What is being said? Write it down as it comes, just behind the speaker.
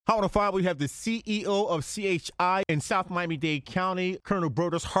Hot on Five, we have the CEO of CHI in South Miami-Dade County, Colonel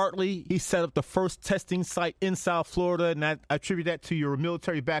Brodus Hartley. He set up the first testing site in South Florida, and I attribute that to your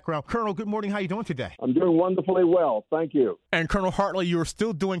military background. Colonel, good morning. How are you doing today? I'm doing wonderfully well. Thank you. And Colonel Hartley, you're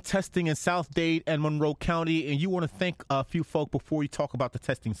still doing testing in South Dade and Monroe County, and you want to thank a few folk before we talk about the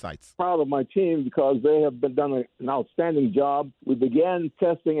testing sites. Proud of my team because they have done an outstanding job. We began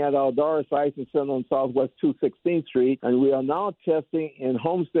testing at our Doris Isis Center on Southwest 216th Street, and we are now testing in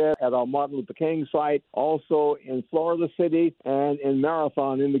Homestead at our Martin Luther King site, also in Florida City and in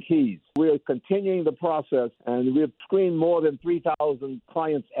Marathon in the Keys. We are continuing the process, and we have screened more than 3,000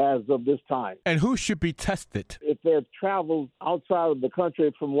 clients as of this time. And who should be tested? If they have traveled outside of the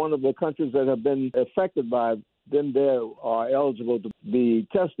country from one of the countries that have been affected by it, then they are eligible to be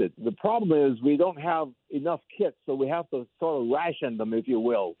tested. The problem is we don't have enough kits, so we have to sort of ration them, if you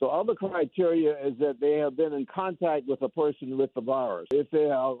will. So other criteria is that they have been in contact with a person with the virus. If they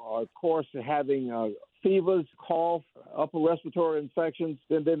are, of course, having fevers, cough, upper respiratory infections,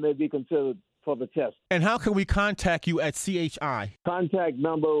 then they may be considered for the test. And how can we contact you at CHI? Contact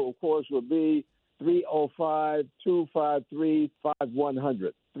number, of course, would be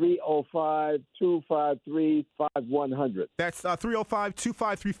 305-253-5100. 305-253-5100. That's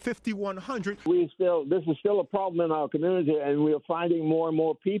 305-253-5100. This is still a problem in our community, and we are finding more and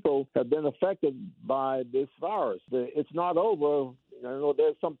more people have been affected by this virus. It's not over. I know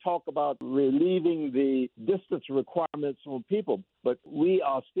there's some talk about relieving the distance requirements from people, but we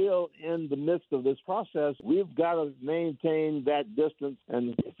are still in the midst of this process. We've got to maintain that distance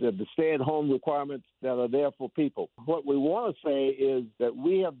and the stay-at-home requirements that are there for people. What we want to say is that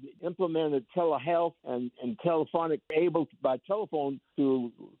we have implemented telehealth and telephonic, able by telephone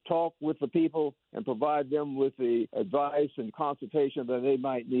to talk with the people and provide them with the advice and consultation that they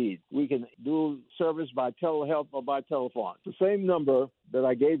might need. We can do service by telehealth or by telephone. The same number that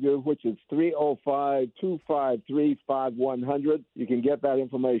I gave you, which is 305-253-5100. You can get that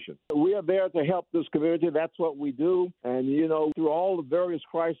information. We are there to help this community. That's what we do. And, through all the various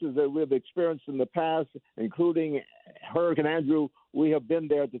crises that we've experienced in the past, including Hurricane Andrew, we have been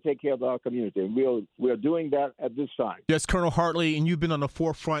there to take care of our community, and we are doing that at this time. Yes, Colonel Hartley, and you've been on the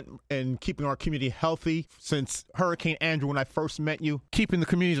forefront in keeping our community healthy since Hurricane Andrew when I first met you, keeping the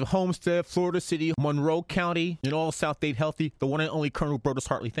communities of Homestead, Florida City, Monroe County, and all South Dade healthy. The one and only Colonel Brodus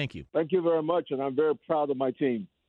Hartley. Thank you. Thank you very much, and I'm very proud of my team.